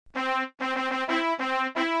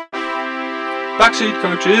Backseat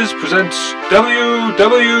Coaches presents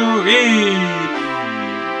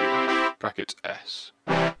WWE brackets S.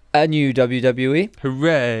 A new WWE.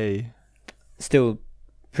 Hooray! Still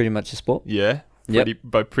pretty much a sport. Yeah. Yep.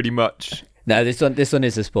 Pretty much. No, this one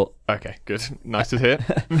is a sport. Okay, good. Nice to hear.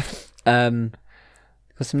 Got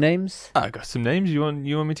some names? I got some names. You want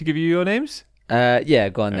me to give you your names? Yeah,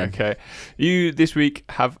 go on then. Okay. You this week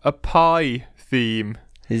have a pie theme.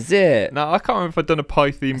 Is it? Now I can't remember if I've done a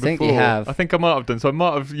pie theme before. I think you have. I think I might have done. So I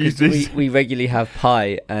might have used this. We regularly have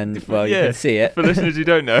pie, and well, you can see it. For listeners who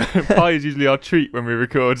don't know, pie is usually our treat when we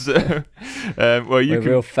record. So, well, We're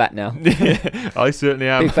real fat now. Yeah, I certainly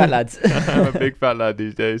am. Big fat lads. I'm a big fat lad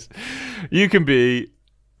these days. You can be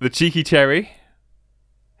the cheeky cherry.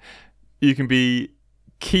 You can be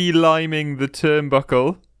key liming the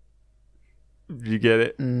turnbuckle. You get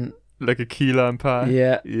it? Like a key lime pie.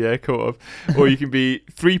 Yeah. Yeah, caught up. Or you can be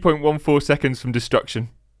 3.14 seconds from destruction.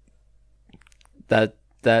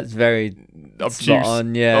 That's very Obtuse. spot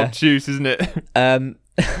on, yeah. Obtuse, isn't it?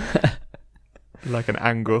 Like an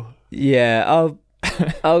angle. Yeah, I'll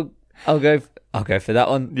go for that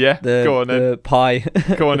one. Yeah, go on then. The pie.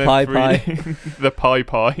 Go on the then. pie. The pie.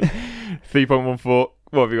 3.14.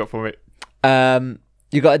 What have you got for me?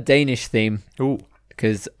 You got a Danish theme. Ooh,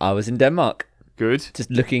 because I was in Denmark. good. Just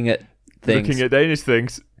looking at things. Looking at Danish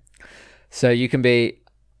things. So you can be,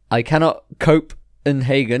 I cannot cope and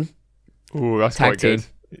Hagen. Ooh, that's Tag quite team.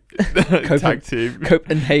 good. Tag team. Cope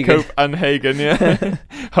and Hagen. Cope and Hagen, yeah.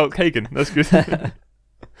 Hulk Hagen, that's good.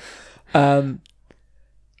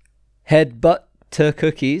 Headbutt to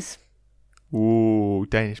cookies. Ooh,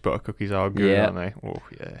 Danish butter cookies are good, aren't they? Oh,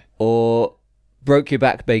 yeah. Or broke your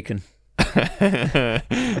back bacon.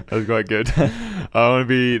 That's quite good. I want to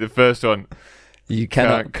be the first one. You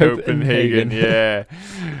cannot Copenhagen. Yeah.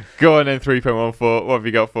 Go on then, 3.14. What have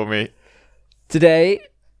you got for me? Today,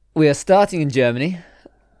 we are starting in Germany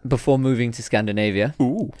before moving to Scandinavia.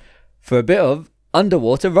 Ooh. For a bit of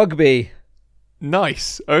underwater rugby.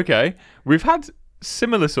 Nice. Okay. We've had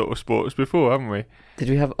similar sort of sports before, haven't we? Did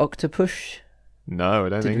we have octopush? No, I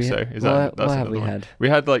don't think so. Is what that's have we one. had? We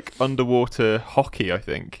had like underwater hockey, I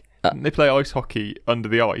think. Didn't they play ice hockey under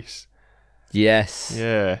the ice? Yes.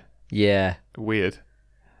 Yeah. Yeah. Weird.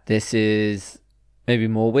 This is maybe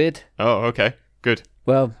more weird. Oh, okay. Good.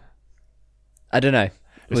 Well, I don't know.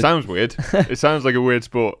 It sounds weird. It sounds like a weird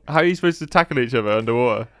sport. How are you supposed to tackle each other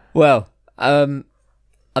underwater? Well, I'm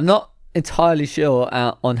not entirely sure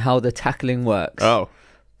on how the tackling works. Oh.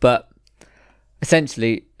 But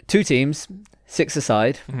essentially, 2 teams, 6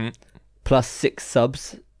 aside, plus 6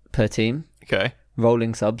 subs per team. Okay.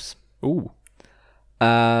 Rolling subs. Ooh.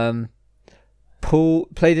 Pool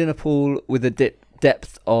played in a pool with a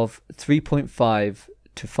depth of 3.5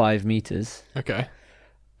 to 5 meters. Okay.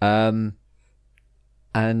 And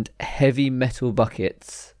heavy metal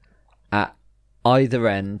buckets at either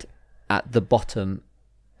end at the bottom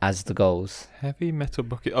as the goals. Heavy metal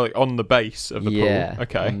bucket, like on the base of the Yeah, pool.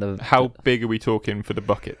 Okay. How big are we talking for the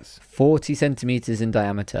buckets? 40 centimeters in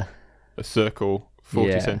diameter. A circle,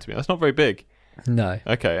 40 centimeters. That's not very big. No.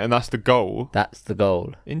 Okay, and that's the goal. That's the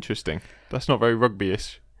goal. Interesting. That's not very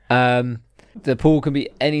rugby-ish. The pool can be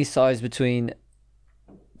any size between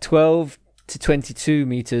 12 to 22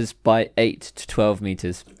 meters by 8 to 12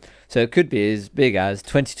 meters. So it could be as big as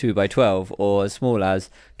 22 by 12 or as small as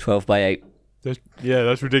 12 by 8.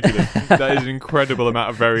 That's ridiculous. That is an incredible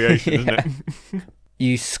amount of variation, isn't it?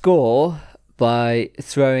 You score by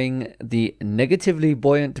throwing the negatively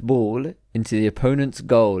buoyant ball into the opponent's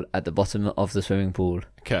goal at the bottom of the swimming pool.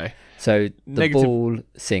 Okay. So the ball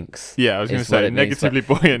sinks. Yeah, I was going to say, negatively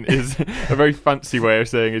buoyant is a very fancy way of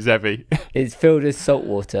saying it's heavy. It's filled with salt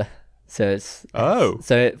water. So so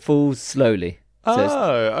it falls slowly.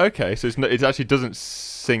 Okay. So it actually doesn't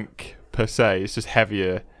sink per se. It's just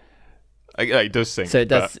heavier. It does sink. So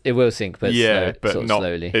it will sink, but but not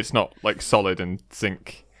slowly. It's not like solid and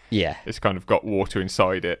sink. Yeah. It's kind of got water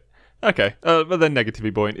inside it. Okay. But then negatively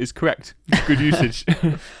buoyant is correct. Good usage.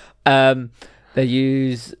 They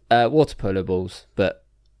use water polo balls, but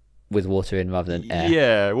with water in rather than air.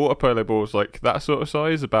 Yeah, water polo balls like that sort of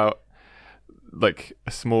size, about like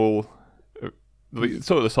a small,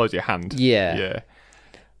 sort of the size of your hand. Yeah.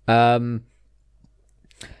 Ball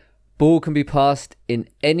can be passed in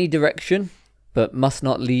any direction, but must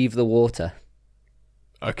not leave the water.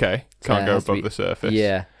 Okay, can't go above the surface.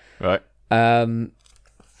 Yeah. Right.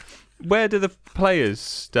 Where do the players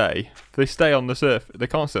stay? They stay on the surface. They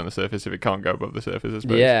can't stay on the surface if it can't go above the surface, I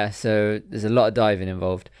suppose. Yeah, so there's a lot of diving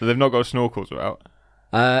involved. But they've not got snorkels out.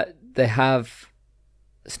 They have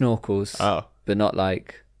snorkels, but not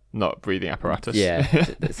like not breathing apparatus. Yeah.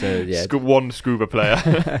 So yeah. One scuba player.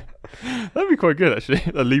 That'd be quite good, actually.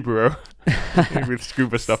 A libero with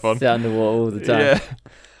scuba stuff on. Sit underwater all the time.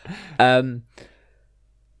 Yeah.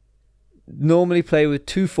 Normally play with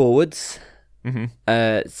 2 forwards,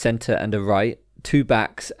 Mm-hmm. centre and a right, 2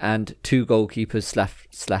 backs, and 2 goalkeepers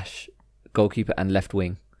slash goalkeeper and left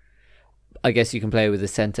wing. I guess you can play with a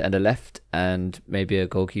centre and a left, and maybe a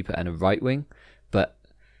goalkeeper and a right wing. But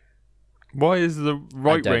why is the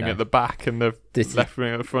right wing know. at the back and the left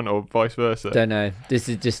wing at the front, or vice versa? Don't know. This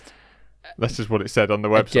is just That's just what it said on the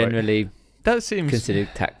website. generally That seems considered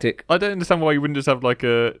tactic. I don't understand why you wouldn't just have like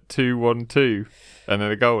a 2-1-2 and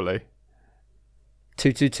then a goalie.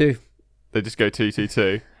 2-2-2. They just go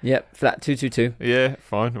 2-2-2. Yep, flat 2-2-2. Yeah,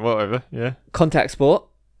 fine, whatever. Yeah, Contact sport.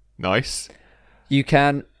 nice. You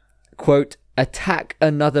can, quote, attack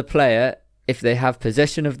another player if they have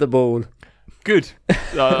possession of the ball. Good.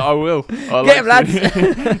 I will. Get him, lads.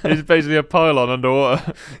 It's basically a pylon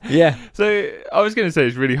underwater. Yeah. So I was going to say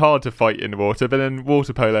it's really hard to fight in the water, but then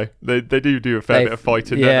water polo, they do a fair bit of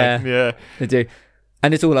fighting. Yeah. Don't they? Yeah. They do.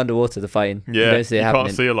 And it's all underwater, the fighting. Yeah. You don't see it happening.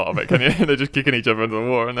 Can't see a lot of it, can you? They're just kicking each other under the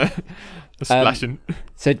water and they're splashing.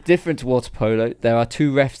 So different to water polo, there are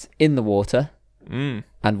 2 refs in the water Mm.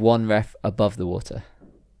 and 1 ref above the water.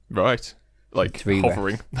 Right. Like 3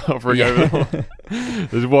 hovering refs. over the water.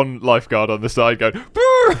 There's 1 lifeguard on the side going,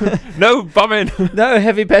 no, bumming. No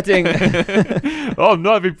heavy petting. Oh, I'm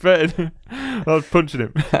not even betting. I was punching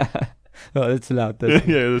him. Oh, that's allowed.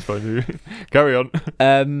 Yeah, that's fine. Carry on.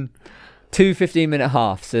 2 15-minute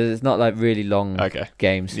halves, so it's not like really long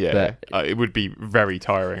games. Yeah, but it would be very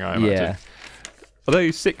tiring, I imagine. yeah,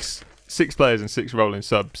 Although six players and 6 rolling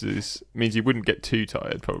subs means you wouldn't get too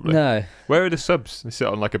tired, probably. no, Where are the subs? They sit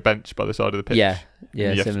on like a bench by the side of the pitch. yeah,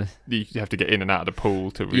 You similar. You have to get in and out of the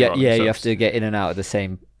pool to Yeah, re-roll the you subs. have to get in and out at the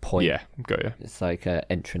same point. Yeah, got you. It's like an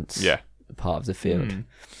entrance. Yeah. Part of the field.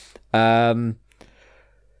 Mm.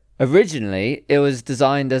 Originally, it was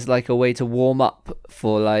designed as like a way to warm up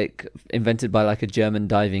for like invented by like a German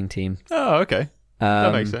diving team. Oh, okay.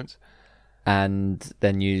 That makes sense. And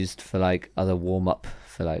then used for like other warm up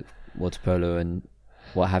for like water polo and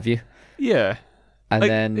what have you. Yeah. And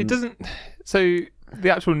then it doesn't. So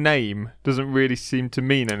the actual name doesn't really seem to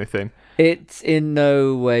mean anything. it's in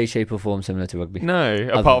no way, shape, or form similar to rugby. No,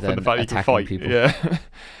 apart from the than fact you can attacking fight. people. Yeah.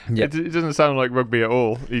 Yep. It doesn't sound like rugby at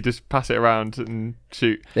all. You just pass it around and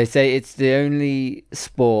shoot. They say it's the only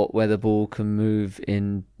sport where the ball can move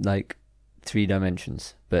in like 3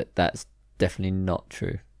 dimensions, but that's definitely not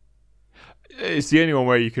true. It's the only one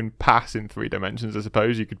where you can pass in 3 dimensions, I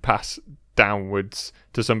suppose. You could pass downwards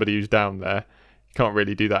to somebody who's down there. You can't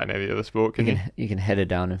really do that in any other sport, can you? You can head it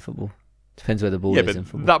down in football. Depends where the ball Yeah, is but in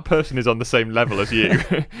football. that person is on the same level as you.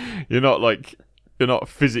 You're not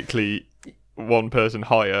physically one person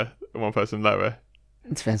higher and one person lower.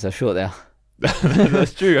 It depends how short they are.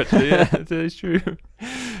 That's true, actually. Yeah, that is true.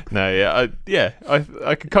 No,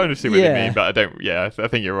 I can kind of see what you mean, but I don't. Yeah, I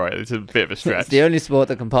think you're right. It's a bit of a stretch. It's the only sport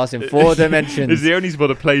that can pass in 4 dimensions. It's the only sport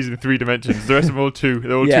that plays in 3 dimensions. The rest of them are all 2.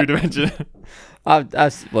 They're all 2 dimensions.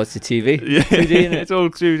 What's the TV? Yeah, 2D, innit? it's all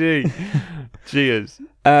 2D. Cheers.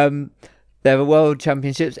 There are world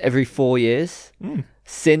championships every 4 years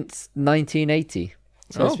since 1980.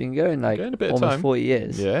 So it's been going like a bit of almost time. 40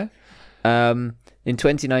 years. Yeah. In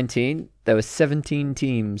 2019, there were 17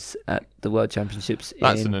 teams at the World Championships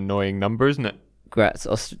That's in an annoying number, isn't it? Graz,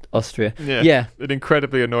 Austria. Yeah. Yeah. An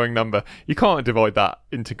incredibly annoying number. You can't divide that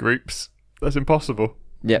into groups. That's impossible.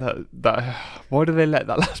 Yeah. Why do they let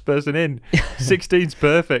that last person in? 16's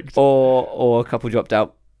perfect. Or a couple dropped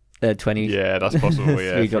out. 20. Yeah, that's possible.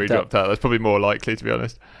 Yeah, 3 3 dropped out. That's probably more likely, to be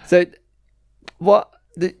honest. So,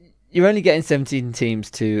 you're only getting 17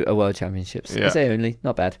 teams to a World Championships. Yeah. I say only,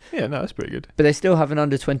 not bad. Yeah, no, that's pretty good. But they still have an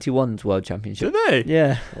under 21s World Championship. Do they?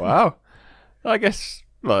 Yeah. Wow. I guess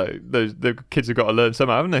the kids have got to learn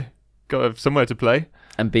somehow, haven't they? Got to have somewhere to play.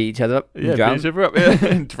 And beat each other up. And Yeah, drown. beat each other up. Yeah,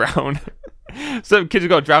 and drown. Some kids have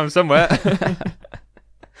got to drown somewhere.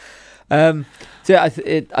 So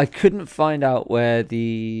I couldn't find out where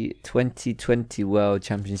the 2020 World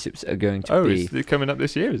Championships are going to be. Is it coming up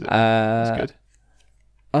this year, is it? That's good.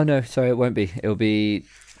 Oh no, sorry, it won't be. It'll be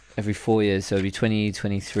every 4 years, so it'll be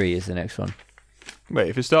 2023 is the next one. Wait,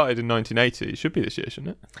 if it started in 1980, it should be this year,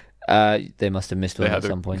 shouldn't it? They must have missed one at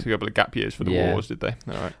some point. A couple of gap years for the wars, did they?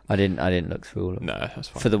 All right. I didn't look through all of them. No, that's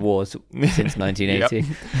fine. For the wars since 1980.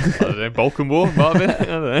 I don't know, Balkan War, part of it. I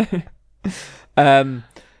don't know.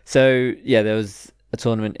 So yeah, there was a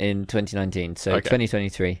tournament in 2019. So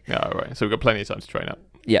 2023. Yeah, all right. So we've got plenty of time to train up.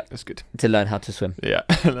 Yeah. That's good. To learn how to swim. Yeah,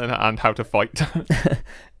 and how to fight.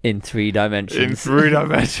 In 3 dimensions. In 3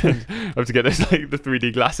 dimensions. I have to get those, like, the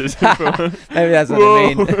 3D glasses. Maybe that's what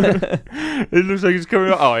I mean. It looks like it's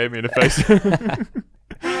coming up. Oh, I hit me in the face.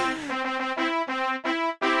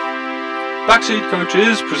 Backseat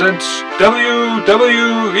Coaches presents WWE !!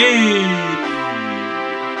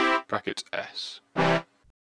 S.